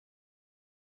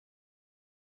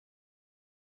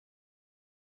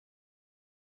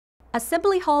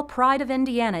Assembly Hall Pride of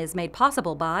Indiana is made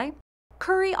possible by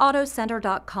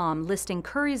CurryAutoCenter.com, listing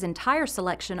Curry's entire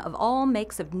selection of all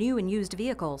makes of new and used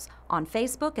vehicles, on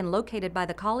Facebook and located by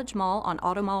the College Mall on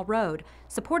Automall Road,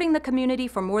 supporting the community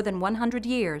for more than 100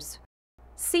 years.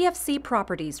 CFC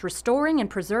Properties, restoring and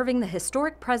preserving the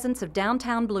historic presence of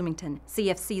downtown Bloomington.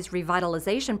 CFC's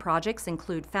revitalization projects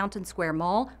include Fountain Square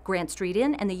Mall, Grant Street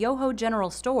Inn, and the Yoho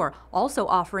General Store, also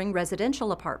offering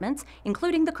residential apartments,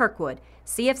 including the Kirkwood.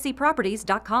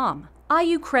 CFCProperties.com.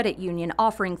 IU Credit Union,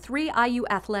 offering 3 IU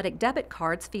athletic debit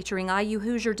cards featuring IU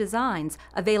Hoosier designs,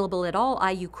 available at all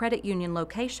IU Credit Union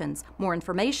locations. More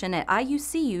information at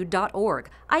iucu.org.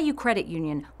 IU Credit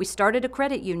Union, we started a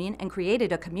credit union and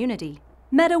created a community.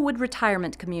 Meadowood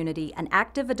Retirement Community, an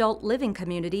active adult living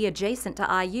community adjacent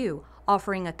to IU,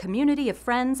 offering a community of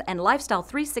friends and Lifestyle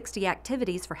 360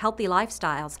 activities for healthy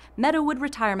lifestyles.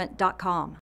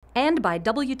 MeadowoodRetirement.com. And by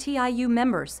WTIU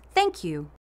members. Thank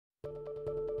you.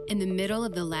 In the middle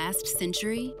of the last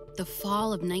century, the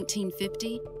fall of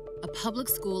 1950, a public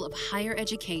school of higher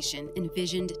education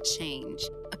envisioned change,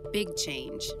 a big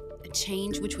change. A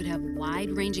change which would have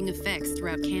wide-ranging effects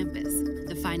throughout campus.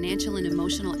 The financial and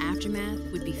emotional aftermath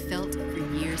would be felt for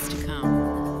years to come.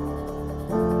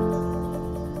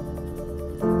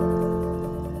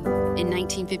 In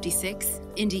 1956,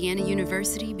 Indiana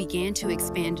University began to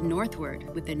expand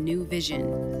northward with a new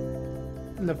vision.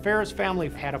 The Ferris family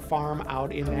had a farm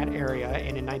out in that area,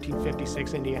 and in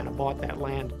 1956, Indiana bought that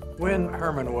land. When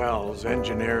Herman Wells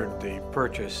engineered the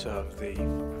purchase of the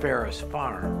Ferris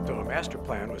farm, a master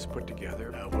plan was put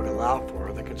together that would allow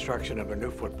for the construction of a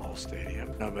new football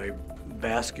stadium, of a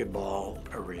basketball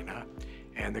arena,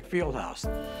 and the field house.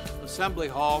 Assembly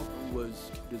Hall was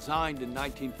designed in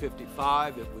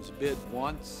 1955. It was bid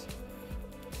once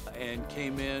and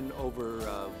came in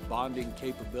over bonding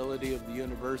capability of the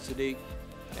university.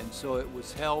 And so it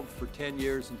was held for 10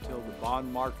 years until the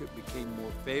bond market became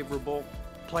more favorable.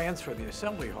 Plans for the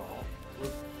Assembly Hall were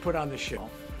put on the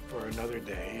shelf for another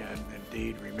day and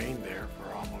indeed remained there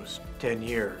for almost 10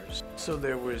 years. So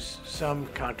there was some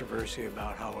controversy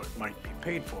about how it might be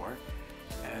paid for,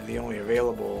 and the only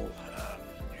available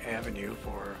avenue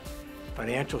for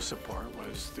financial support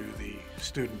was through the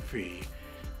student fee,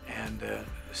 and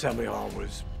Assembly Hall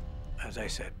was, as I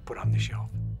said, put on the shelf.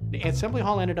 Assembly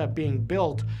Hall ended up being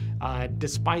built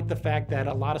despite the fact that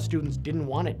a lot of students didn't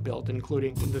want it built,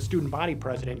 including the student body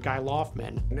president, Guy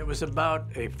Loftman. And it was about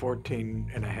a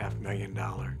 $14.5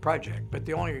 million project, but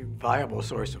the only viable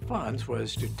source of funds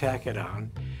was to tack it on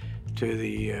to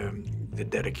the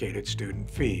dedicated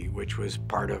student fee, which was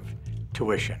part of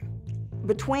tuition.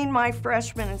 Between my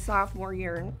freshman and sophomore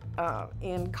year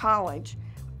in college,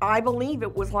 I believe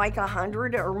it was like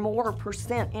 100% or more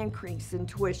increase in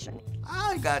tuition.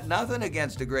 I got nothing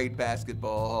against a great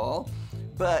basketball hall,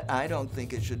 but I don't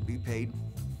think it should be paid,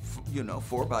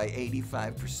 for by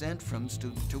 85% from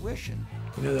student tuition.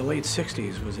 The late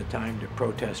 60s was a time to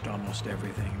protest almost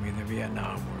everything. I mean, the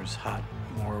Vietnam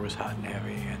War was hot and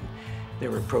heavy, and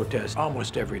there were protests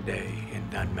almost every day in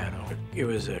Dunn Meadow. It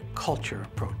was a culture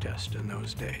of protest in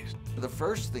those days. The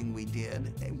first thing we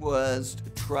did was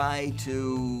try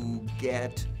to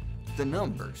get the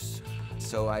numbers.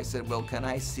 So I said, well, can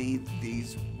I see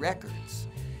these records?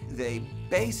 They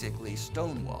basically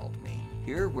stonewalled me.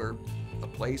 Here we're a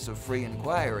place of free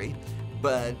inquiry,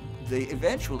 but they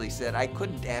eventually said I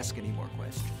couldn't ask any more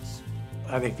questions.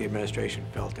 I think the administration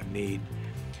felt a need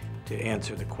to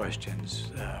answer the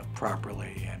questions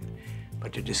properly,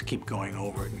 but to just keep going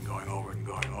over it and going over it and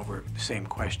going over the same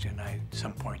question, I at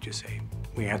some point just say,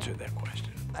 we answered that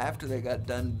question. After they got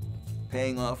done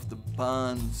paying off the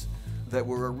bonds that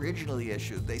were originally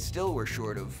issued, they still were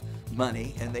short of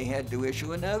money, and they had to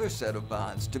issue another set of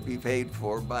bonds to be paid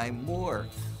for by more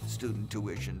student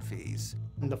tuition fees.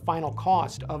 And the final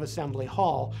cost of Assembly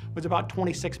Hall was about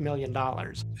 $26 million.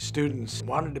 Students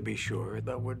wanted to be sure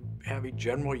that it would have a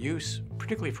general use,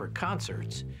 particularly for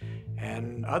concerts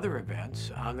and other events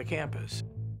on the campus.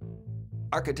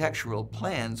 Architectural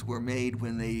plans were made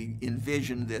when they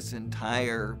envisioned this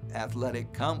entire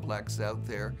athletic complex out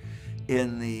there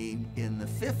in the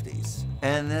 50s.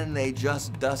 And then they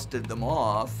just dusted them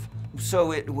off,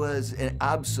 so it was an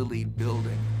obsolete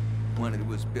building when it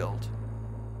was built.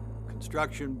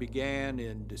 Construction began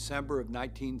in December of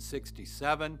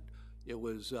 1967. It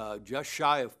was just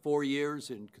shy of 4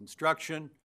 years in construction.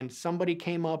 And somebody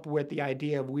came up with the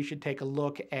idea of we should take a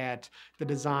look at the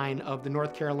design of the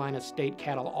North Carolina State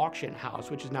Cattle Auction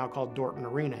House, which is now called Dorton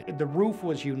Arena. The roof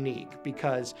was unique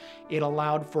because it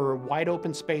allowed for wide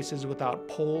open spaces without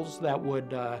poles that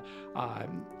would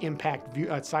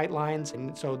impact sight lines.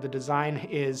 And so the design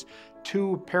is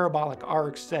two parabolic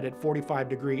arcs set at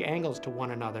 45-degree angles to one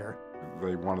another.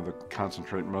 They wanted to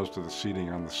concentrate most of the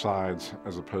seating on the sides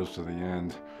as opposed to the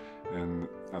end. And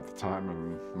at the time,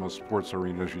 in most sports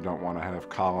arenas, you don't want to have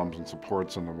columns and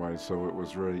supports in the way, so it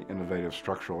was really innovative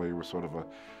structurally. It was sort of a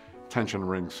tension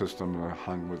ring system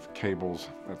hung with cables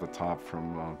at the top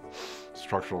from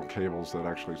structural cables that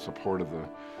actually supported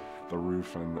the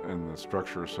roof and the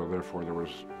structure, so therefore there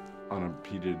was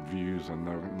unimpeded views and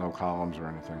no columns or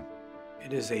anything.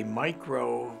 It is a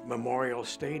micro memorial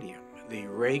stadium. The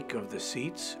rake of the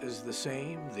seats is the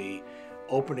same. The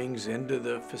openings into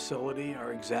the facility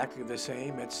are exactly the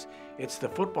same. It's the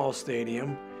football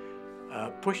stadium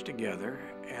pushed together,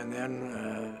 and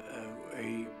then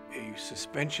a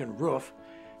suspension roof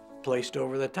placed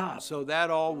over the top. So that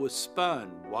all was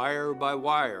spun wire by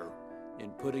wire in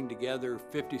putting together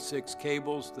 56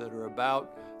 cables that are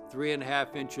about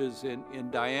 3.5 inches in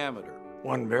diameter.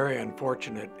 One very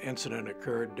unfortunate incident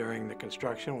occurred during the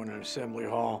construction when an assembly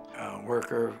hall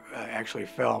worker actually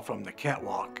fell from the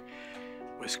catwalk,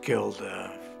 was killed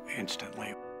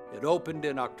instantly. It opened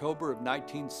in October of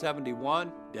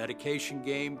 1971. Dedication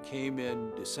game came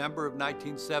in December of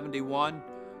 1971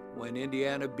 when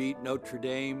Indiana beat Notre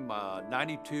Dame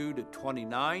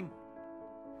 92-29.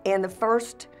 And the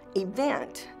first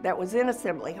event that was in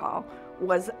Assembly Hall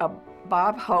was a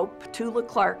Bob Hope, Petula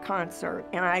Clark concert,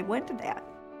 and I went to that.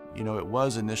 You know, it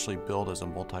was initially built as a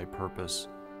multi-purpose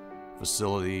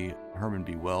facility. Herman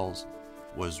B. Wells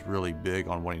was really big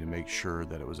on wanting to make sure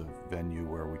that it was a venue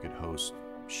where we could host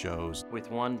shows.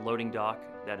 With one loading dock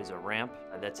that is a ramp,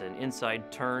 that's an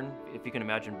inside turn. If you can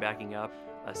imagine backing up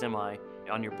a semi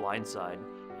on your blind side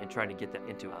and trying to get that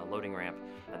into a loading ramp,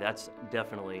 that's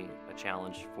definitely a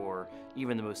challenge for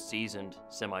even the most seasoned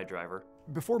semi driver.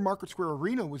 Before Market Square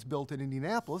Arena was built in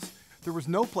Indianapolis, there was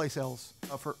no place else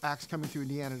for acts coming to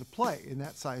Indiana to play in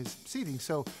that size seating.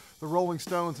 So the Rolling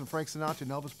Stones and Frank Sinatra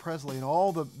and Elvis Presley and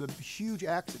all the huge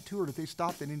acts that toured, if they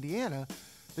stopped in Indiana,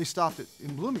 they stopped it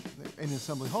in Bloomington, in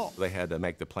Assembly Hall. They had to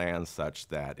make the plans such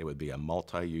that it would be a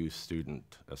multi-use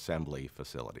student assembly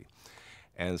facility.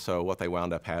 And so what they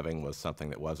wound up having was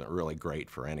something that wasn't really great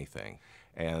for anything.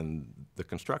 And the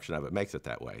construction of it makes it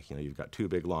that way. You know, you've got two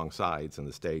big long sides and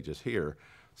the stage is here,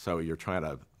 so you're trying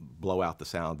to blow out the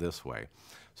sound this way.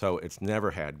 So it's never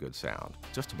had good sound.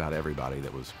 Just about everybody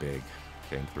that was big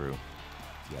came through.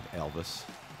 You had Elvis,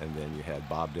 and then you had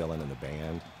Bob Dylan and the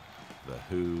band, The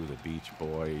Who, the Beach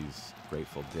Boys,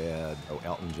 Grateful Dead,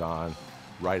 Elton John,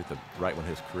 right when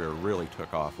his career really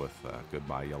took off with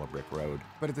Goodbye Yellow Brick Road.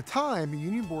 But at the time,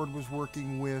 Union Board was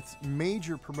working with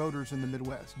major promoters in the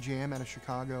Midwest, Jam out of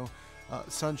Chicago,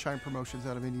 Sunshine Promotions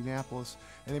out of Indianapolis,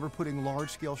 and they were putting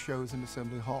large-scale shows in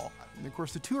Assembly Hall. And of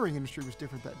course, the touring industry was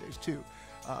different that days too.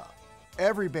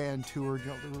 Every band toured. You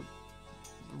know, the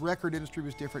record industry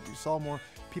was different. You saw more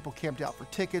people camped out for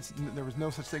tickets. There was no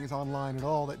such thing as online at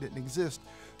all. That didn't exist.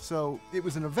 So it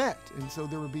was an event, and so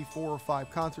there would be 4 or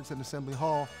 5 concerts in Assembly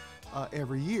Hall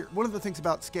every year. One of the things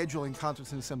about scheduling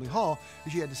concerts in Assembly Hall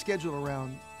is you had to schedule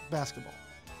around basketball,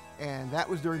 and that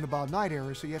was during the Bob Knight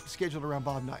era, so you have to schedule around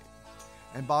Bob Knight.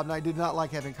 And Bob Knight did not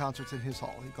like having concerts in his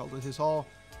hall. He called it his hall.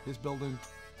 His building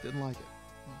didn't like it.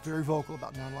 Very vocal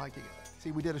about not liking it.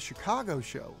 See, we did a Chicago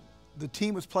show. The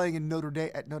team was playing in Notre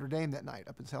Dame that night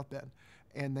up in South Bend,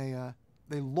 and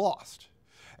they lost.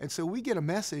 And so we get a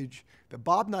message that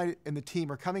Bob Knight and the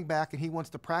team are coming back, and he wants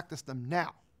to practice them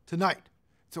now, tonight.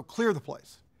 So clear the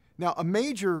place. Now, a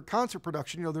major concert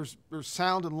production, you know, there's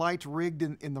sound and lights rigged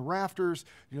in the rafters.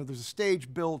 You know, there's a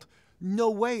stage built. No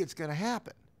way it's going to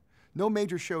happen. No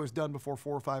major show is done before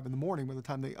 4 or 5 in the morning by the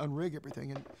time they unrig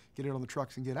everything and get it on the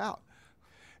trucks and get out.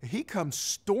 And he comes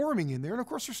storming in there, and of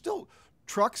course there's still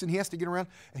trucks, and he has to get around,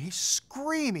 and he's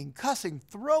screaming, cussing,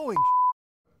 throwing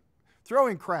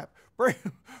crap,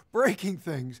 breaking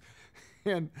things.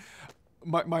 And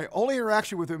my only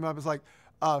interaction with him, I was like,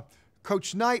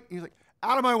 Coach Knight, he's like,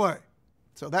 out of my way.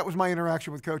 So that was my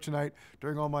interaction with Coach Knight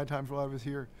during all my times while I was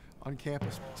here on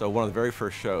campus. So one of the very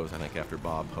first shows, I think, after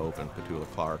Bob Hope and Petula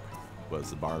Clark was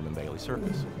the Barnum and Bailey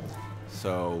Circus.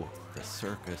 So the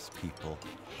circus people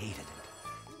hated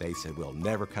it. They said, we'll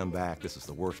never come back. This is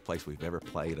the worst place we've ever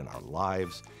played in our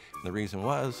lives. And the reason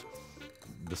was,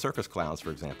 the circus clowns,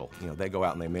 for example, you know, they go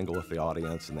out and they mingle with the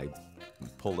audience and they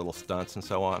pull little stunts and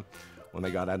so on. When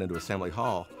they got out into Assembly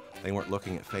Hall, they weren't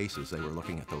looking at faces, they were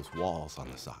looking at those walls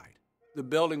on the side. The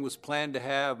building was planned to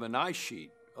have an ice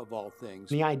sheet, of all things.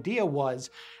 The idea was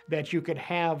that you could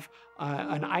have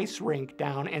an ice rink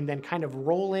down and then kind of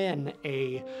roll in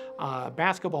a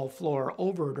basketball floor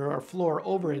over it, or a floor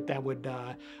over it, that would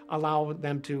allow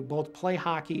them to both play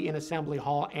hockey in Assembly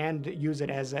Hall and use it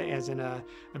as an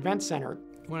event center.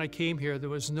 When I came here, there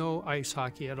was no ice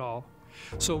hockey at all.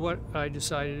 So what I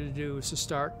decided to do was to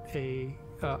start a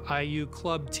IU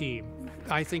club team.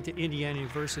 I think that Indiana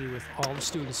University, with all the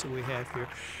students that we have here,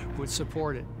 would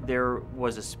support it. There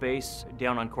was a space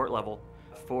down on court level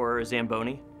for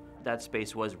Zamboni. That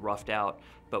space was roughed out,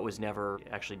 but was never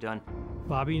actually done.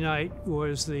 Bobby Knight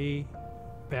was the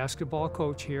basketball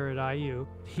coach here at IU.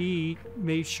 He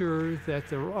made sure that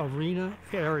the arena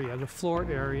area, the floor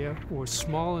area, was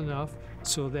small enough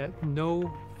so that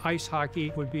no ice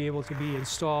hockey would be able to be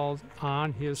installed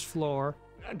on his floor.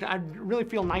 I really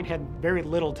feel Knight had very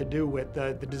little to do with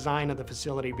the design of the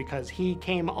facility, because he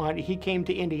came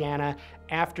to Indiana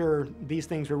after these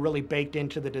things were really baked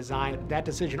into the design. That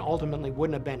decision ultimately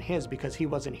wouldn't have been his, because he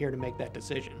wasn't here to make that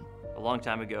decision. A long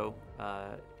time ago,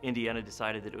 Indiana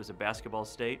decided that it was a basketball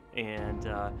state, and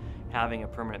having a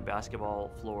permanent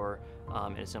basketball floor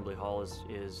in Assembly Hall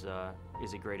is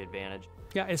a great advantage.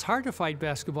 Yeah, it's hard to fight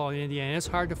basketball in Indiana. It's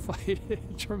hard to fight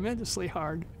it, tremendously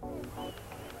hard.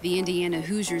 The Indiana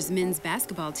Hoosiers men's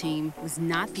basketball team was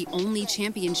not the only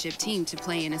championship team to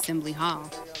play in Assembly Hall.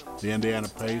 The Indiana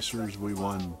Pacers, we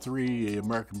won 3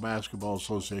 American Basketball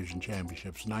Association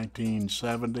championships,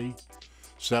 1970,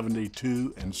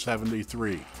 72, and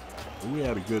 73. We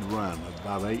had a good run,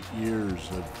 about 8 years.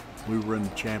 We were in the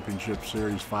championship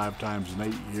series 5 times in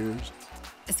 8 years.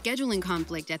 A scheduling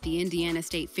conflict at the Indiana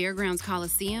State Fairgrounds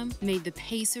Coliseum made the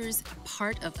Pacers a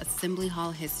part of Assembly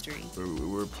Hall history. We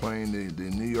were playing the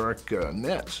New York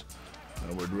Nets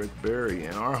with Rick Barry,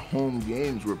 and our home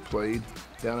games were played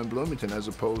down in Bloomington as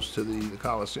opposed to the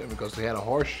Coliseum, because they had a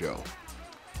horse show.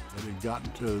 It had gotten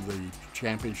to the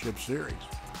championship series,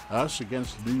 us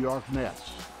against the New York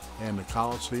Nets, and the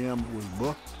Coliseum was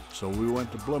booked, so we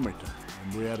went to Bloomington,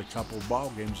 and we had a couple of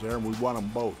ball games there, and we won them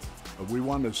both. We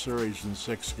won the series in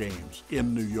 6 games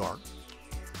in New York.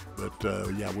 But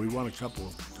yeah, we won a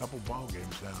couple ball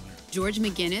games down there. George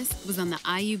McGinnis was on the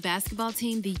IU basketball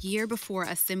team the year before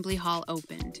Assembly Hall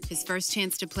opened. His first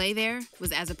chance to play there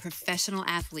was as a professional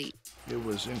athlete. It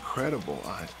was incredible.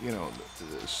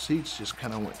 The seats just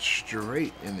kind of went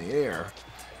straight in the air.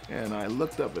 And I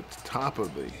looked up at the top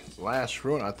of the last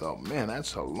row, and I thought, man,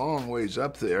 that's a long ways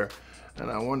up there. And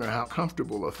I wonder how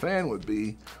comfortable a fan would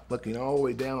be looking all the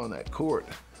way down on that court.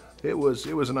 It was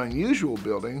an unusual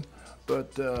building,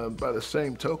 but by the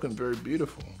same token, very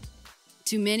beautiful.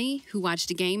 To many who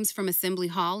watched games from Assembly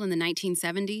Hall in the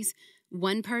 1970s,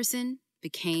 one person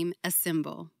became a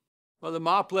symbol. Well, the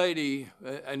mop lady,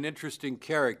 an interesting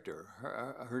character.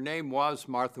 Her name was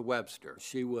Martha Webster.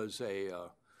 She was a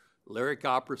lyric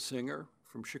opera singer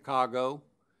from Chicago.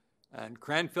 And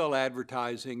Cranfield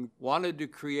Advertising wanted to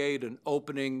create an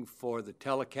opening for the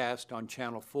telecast on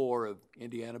Channel 4 of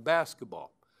Indiana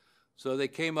basketball. So they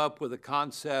came up with a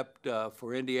concept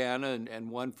for Indiana and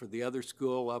one for the other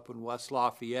school up in West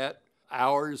Lafayette.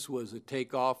 Ours was a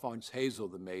takeoff on Hazel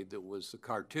the Maid that was the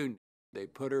cartoon. They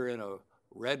put her in a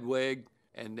red wig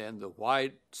and then the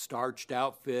white starched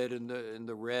outfit and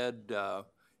the red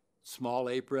small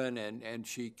apron, and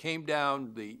she came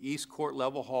down the East Court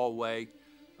level hallway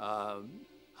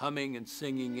humming and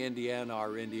singing Indiana,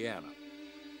 Our Indiana.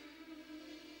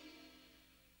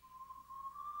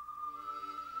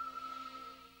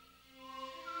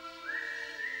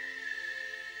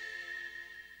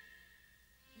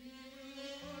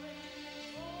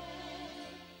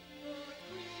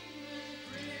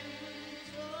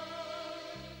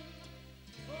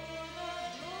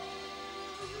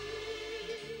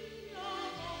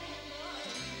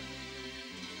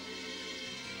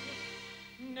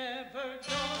 Never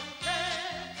don't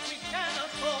care, we cannot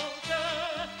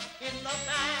falter in the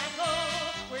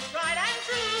battle, we're tried and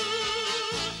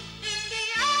true.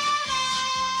 Indiana,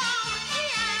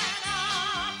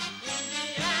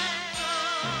 Indiana,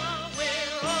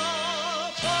 we're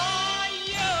all for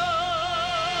you.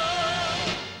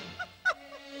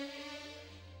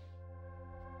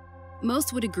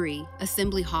 Most would agree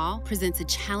Assembly Hall presents a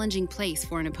challenging place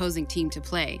for an opposing team to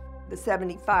play. The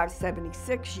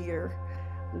 75-76 year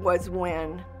was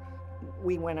when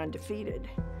we went undefeated.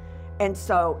 And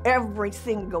so every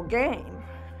single game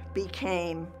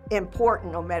became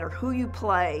important no matter who you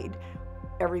played.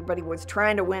 Everybody was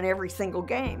trying to win every single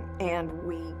game, and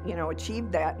we,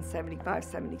 achieved that in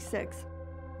 75-76.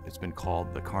 It's been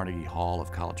called the Carnegie Hall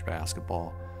of college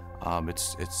basketball.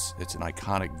 It's an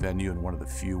iconic venue and one of the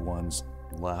few ones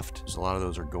left. So a lot of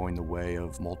those are going the way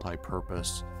of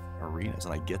multi-purpose arenas,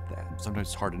 and I get that. Sometimes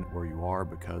it's hard to know where you are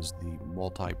because the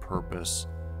multi-purpose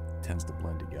tends to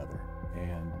blend together.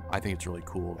 And I think it's really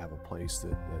cool to have a place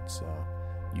that's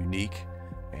unique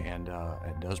and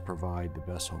it does provide the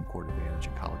best home court advantage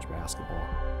in college basketball.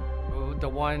 The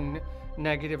one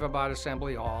negative about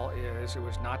Assembly Hall is it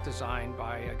was not designed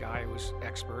by a guy who was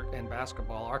expert in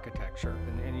basketball architecture.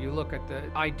 And you look at the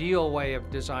ideal way of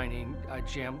designing a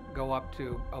gym, go up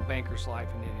to a Banker's Life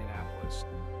in Indianapolis.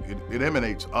 It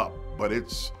emanates up, but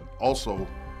it's also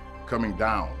coming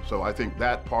down. So I think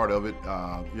that part of it,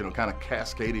 you know, kind of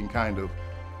cascading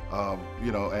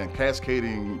and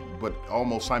cascading, but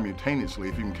almost simultaneously,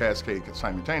 if you can cascade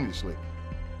simultaneously.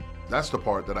 That's the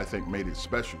part that I think made it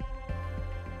special.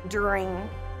 During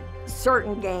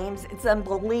certain games, it's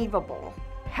unbelievable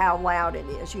how loud it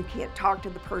is. You can't talk to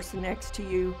the person next to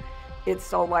you. It's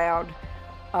so loud.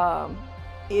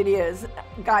 It is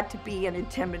got to be an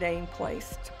intimidating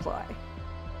place to play.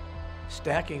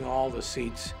 Stacking all the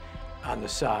seats on the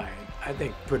side, I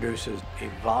think, produces a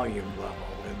volume level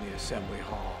in the Assembly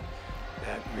Hall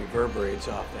that reverberates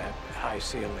off that high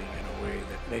ceiling in a way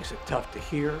that makes it tough to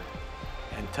hear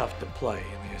and tough to play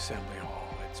in the Assembly Hall.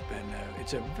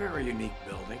 It's a very unique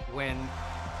building. When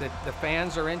the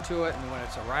fans are into it and when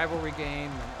it's a rivalry game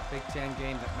and a Big Ten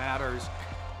game that matters,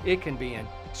 it can be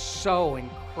so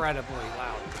incredibly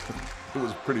loud. It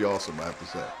was pretty awesome, I have to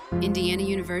say. Indiana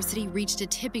University reached a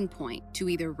tipping point to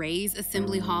either raise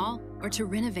Assembly Hall or to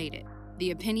renovate it.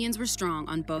 The opinions were strong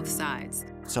on both sides.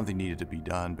 Something needed to be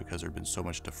done because there had been so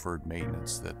much deferred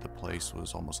maintenance that the place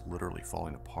was almost literally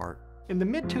falling apart. In the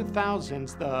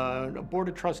mid-2000s, the Board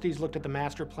of Trustees looked at the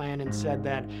master plan and said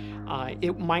that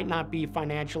it might not be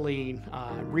financially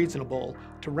reasonable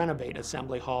to renovate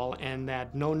Assembly Hall and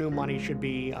that no new money should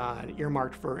be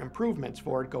earmarked for improvements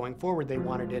for it going forward. They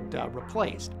wanted it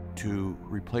replaced. To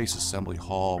replace Assembly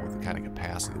Hall with the kind of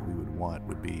capacity that we would want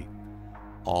would be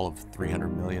all of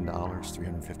 $300 million,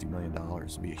 $350 million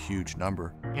would be a huge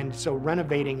number. And so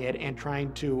renovating it and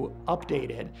trying to update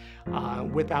it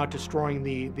without destroying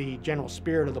the general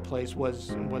spirit of the place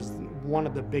was one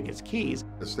of the biggest keys.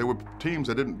 There were teams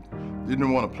that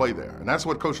didn't want to play there, and that's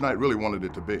what Coach Knight really wanted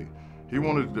it to be. He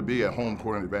wanted it to be a home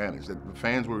court advantage, that the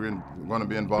fans were going to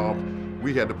be involved.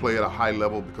 We had to play at a high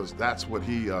level because that's what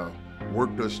he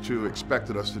worked us to,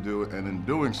 expected us to do, and in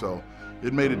doing so,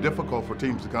 it made it difficult for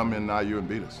teams to come in IU and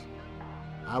beat us.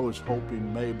 I was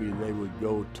hoping maybe they would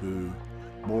go to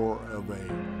more of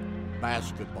a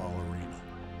basketball arena,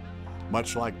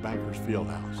 much like Bankers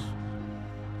Fieldhouse.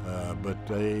 But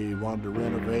they wanted to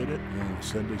renovate it, and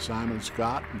Cindy Simon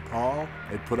Scott and Paul,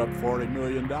 they put up $40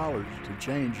 million to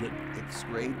change it. It's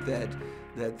great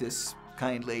that this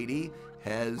kind lady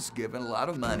has given a lot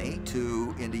of money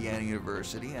to Indiana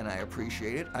University, and I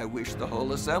appreciate it. I wish the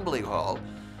whole Assembly Hall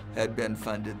had been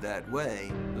funded that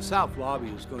way. The South Lobby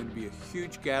is going to be a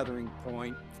huge gathering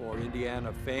point for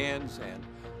Indiana fans, and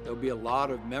there'll be a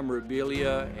lot of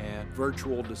memorabilia and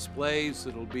virtual displays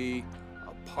that'll be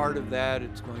a part of that.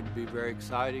 It's going to be very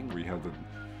exciting. We had to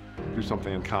do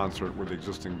something in concert with the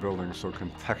existing buildings, so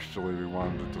contextually we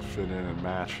wanted it to fit in and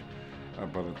match,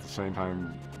 but at the same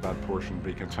time that portion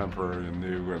be contemporary and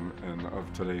new and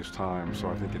of today's time. So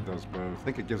I think it does both. I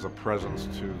think it gives a presence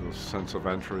to the sense of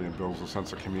entry and builds a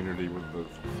sense of community with the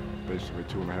basically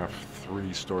 2.5,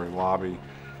 3-story lobby.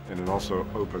 And it also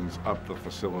opens up the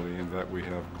facility in that we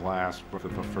have glass both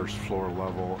at the first floor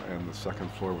level and the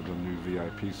second floor with a new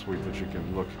VIP suite that you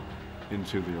can look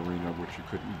into the arena, which you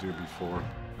couldn't do before.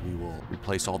 We will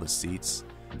replace all the seats.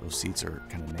 Those seats are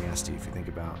kind of nasty if you think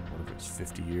about what if it's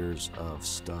 50 years of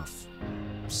stuff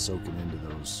soaking into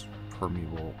those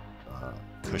permeable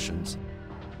cushions.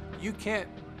 You can't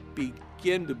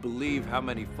begin to believe how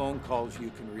many phone calls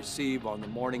you can receive on the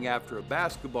morning after a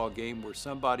basketball game where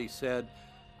somebody said,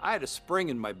 I had a spring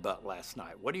in my butt last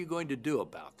night. What are you going to do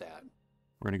about that?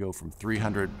 We're going to go from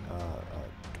 300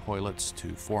 toilets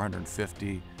to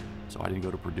 450. So I didn't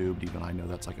go to Purdue, but even I know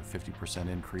that's like a 50%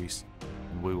 increase.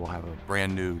 And we will have a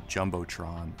brand new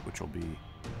Jumbotron, which will be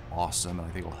awesome, and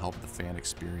I think it'll help the fan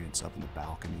experience up in the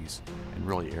balconies and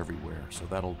really everywhere. So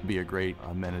that'll be a great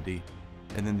amenity.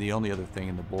 And then the only other thing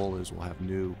in the bowl is we'll have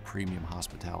new premium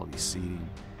hospitality seating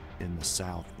in the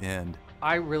south end.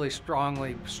 I really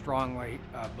strongly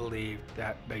believe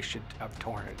that they should have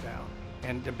torn it down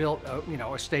and to build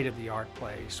a state-of-the-art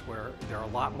place where there are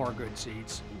a lot more good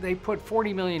seats. They put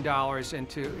 $40 million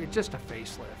into it, just a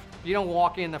facelift. You don't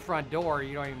walk in the front door,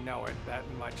 you don't even know it, that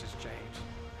much has changed.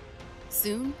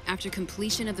 Soon, after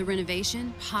completion of the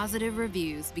renovation, positive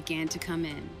reviews began to come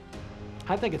in.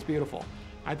 I think it's beautiful.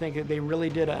 I think they really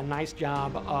did a nice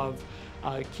job of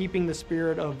keeping the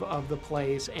spirit of the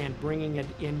place and bringing it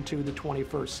into the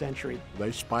 21st century.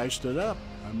 They spiced it up.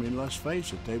 I mean, let's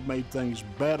face it, they've made things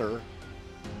better.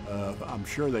 I'm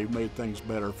sure they've made things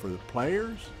better for the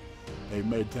players. They've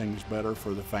made things better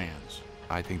for the fans.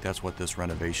 I think that's what this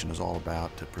renovation is all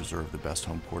about, to preserve the best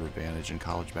home court advantage in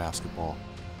college basketball.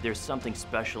 There's something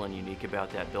special and unique about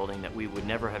that building that we would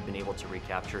never have been able to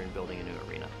recapture in building a new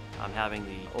arena. Having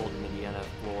the old Indiana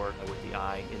floor with the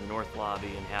eye in the north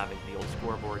lobby and having the old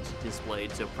scoreboards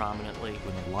displayed so prominently.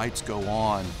 When the lights go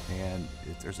on and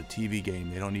if there's a TV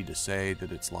game, they don't need to say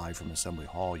that it's live from Assembly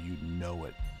Hall, you know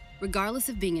it. Regardless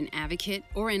of being an advocate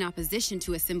or in opposition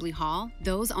to Assembly Hall,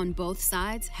 those on both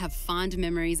sides have fond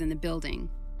memories in the building.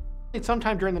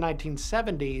 Sometime during the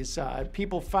 1970s,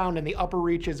 people found in the upper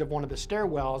reaches of one of the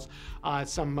stairwells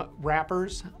some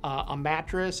wrappers, a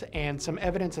mattress, and some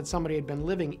evidence that somebody had been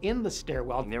living in the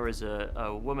stairwell. There was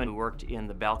a woman who worked in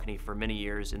the balcony for many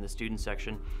years in the student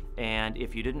section, and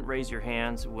if you didn't raise your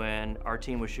hands when our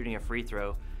team was shooting a free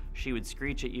throw, she would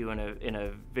screech at you in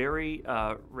a very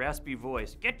raspy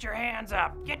voice, "Get your hands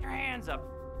up! Get your hands up!"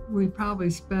 We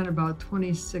probably spent about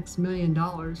 $26 million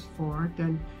for it,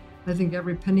 and I think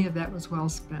every penny of that was well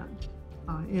spent.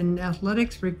 In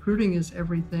athletics, recruiting is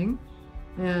everything,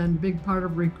 and a big part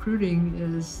of recruiting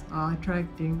is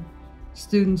attracting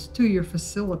students to your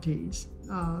facilities.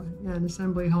 And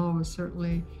Assembly Hall was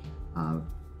certainly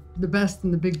the best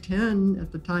in the Big Ten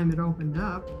at the time it opened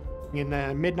up. In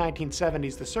the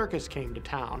mid-1970s, the circus came to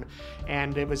town,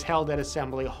 and it was held at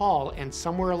Assembly Hall, and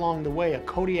somewhere along the way, a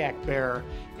Kodiak bear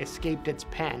escaped its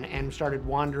pen and started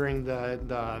wandering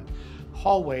the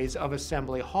hallways of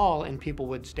Assembly Hall, and people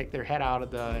would stick their head out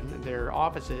of their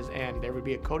offices, and there would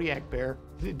be a Kodiak bear.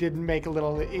 It did make a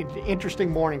little interesting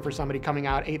morning for somebody coming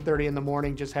out 8:30 in the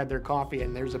morning, just had their coffee,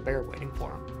 and there's a bear waiting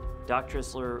for them. Doc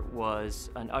Trissler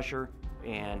was an usher,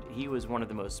 and he was one of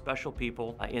the most special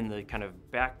people in the kind of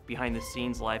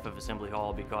behind-the-scenes life of Assembly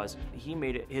Hall, because he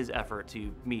made it his effort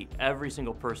to meet every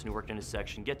single person who worked in his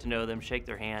section, get to know them, shake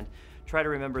their hand, try to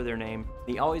remember their name.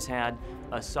 He always had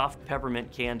a soft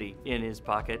peppermint candy in his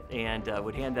pocket and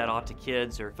would hand that off to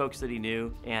kids or folks that he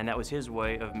knew, and that was his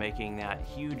way of making that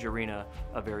huge arena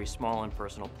a very small and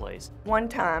personal place. One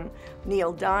time,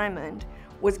 Neil Diamond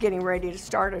was getting ready to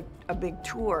start a big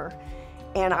tour,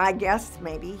 and I guess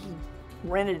maybe he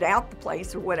rented out the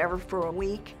place or whatever for a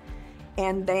week,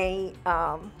 and they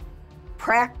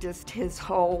practiced his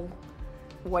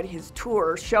what his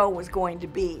tour show was going to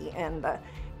be, and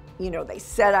they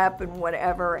set up and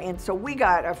whatever, and so we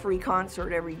got a free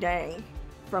concert every day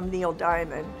from Neil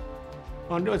Diamond.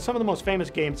 Some of the most famous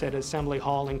games at Assembly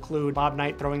Hall include Bob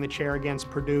Knight throwing the chair against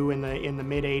Purdue in the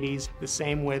mid-'80s, the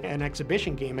same with an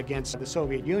exhibition game against the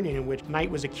Soviet Union in which Knight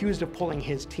was accused of pulling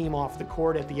his team off the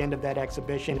court at the end of that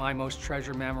exhibition. My most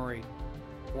treasured memory,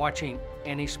 watching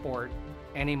any sport,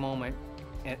 any moment,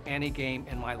 any game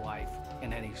in my life,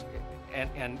 and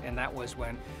that was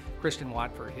when Kristen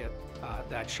Watford hit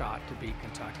that shot to beat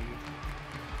Kentucky.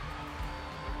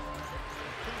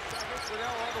 2 seconds, Liddell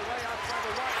all the way outside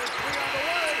the Watford, 3 on the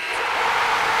way.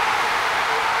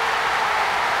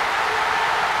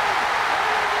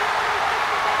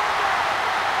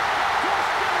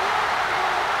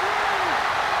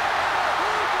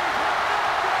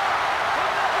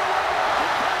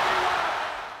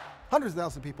 Hundreds of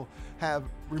thousands of people have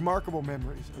remarkable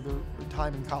memories of their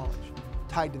time in college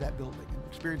tied to that building.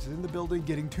 Experiences in the building,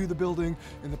 getting to the building,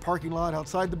 in the parking lot,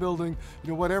 outside the building,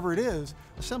 whatever it is.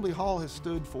 Assembly Hall has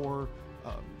stood for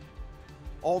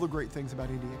all the great things about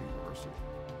Indiana University.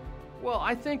 Well,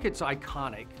 I think it's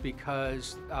iconic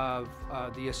because of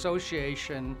the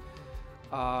association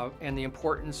and the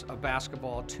importance of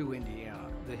basketball to Indiana.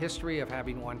 The history of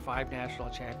having won 5 national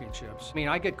championships. I mean,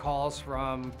 I get calls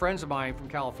from friends of mine from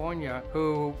California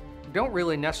who don't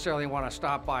really necessarily want to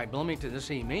stop by Bloomington to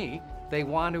see me. They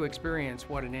want to experience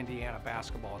what an Indiana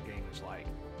basketball game is like.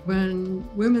 When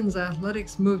women's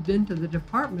athletics moved into the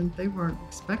department, they weren't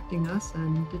expecting us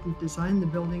and didn't design the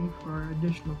building for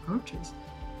additional coaches.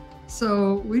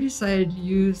 So we decided to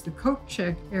use the coach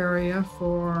check area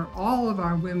for all of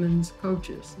our women's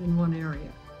coaches in one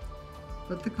area.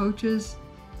 But the coaches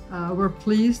were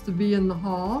pleased to be in the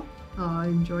hall,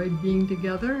 enjoyed being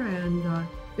together, and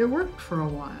it worked for a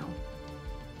while.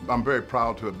 I'm very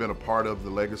proud to have been a part of the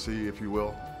legacy, if you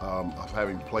will, of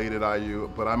having played at IU,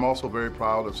 but I'm also very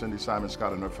proud of Cindy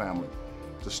Simon-Scott and her family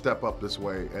to step up this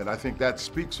way. And I think that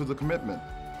speaks to the commitment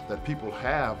that people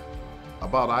have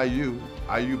about IU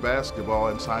basketball,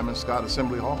 and Simon-Scott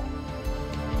Assembly Hall.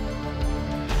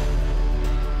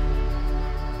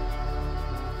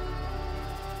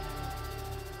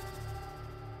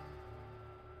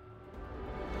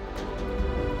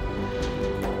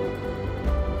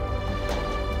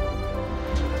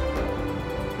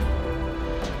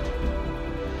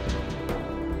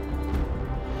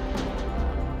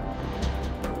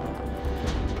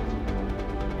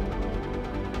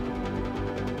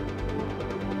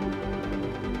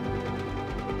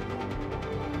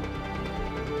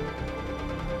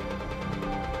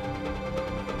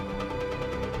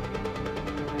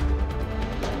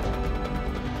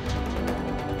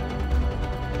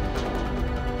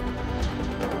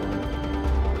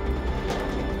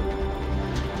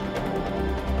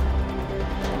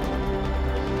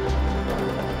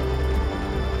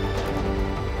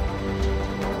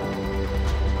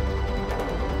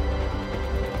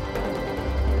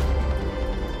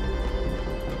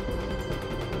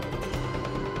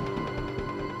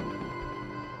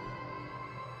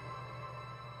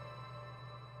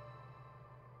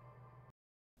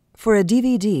 For a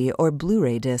DVD or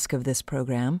Blu-ray disc of this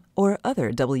program or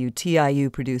other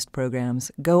WTIU-produced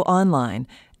programs, go online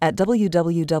at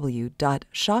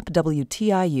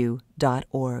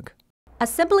www.shopwtiu.org.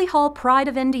 Assembly Hall Pride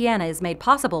of Indiana is made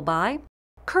possible by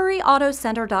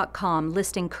CurryAutoCenter.com,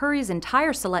 listing Curry's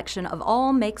entire selection of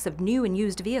all makes of new and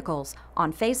used vehicles,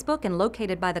 on Facebook and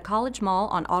located by the College Mall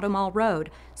on Automall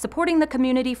Road, supporting the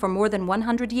community for more than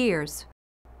 100 years.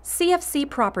 CFC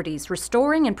Properties,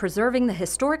 restoring and preserving the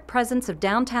historic presence of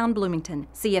downtown Bloomington.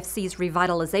 CFC's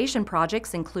revitalization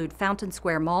projects include Fountain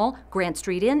Square Mall, Grant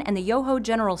Street Inn, and the Yoho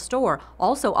General Store,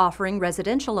 also offering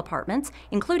residential apartments,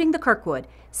 including the Kirkwood.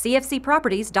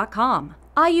 CFCProperties.com.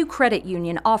 IU Credit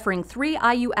Union, offering 3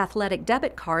 IU athletic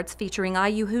debit cards featuring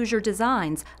IU Hoosier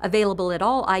designs, available at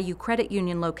all IU Credit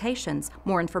Union locations.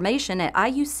 More information at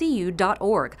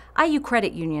iucu.org. IU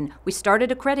Credit Union, we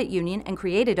started a credit union and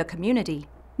created a community.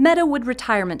 Meadowood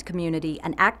Retirement Community,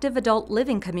 an active adult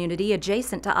living community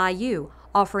adjacent to IU,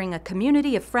 offering a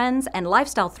community of friends and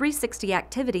Lifestyle 360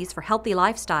 activities for healthy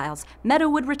lifestyles.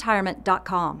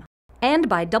 MeadowoodRetirement.com. And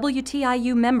by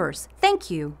WTIU members, thank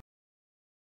you.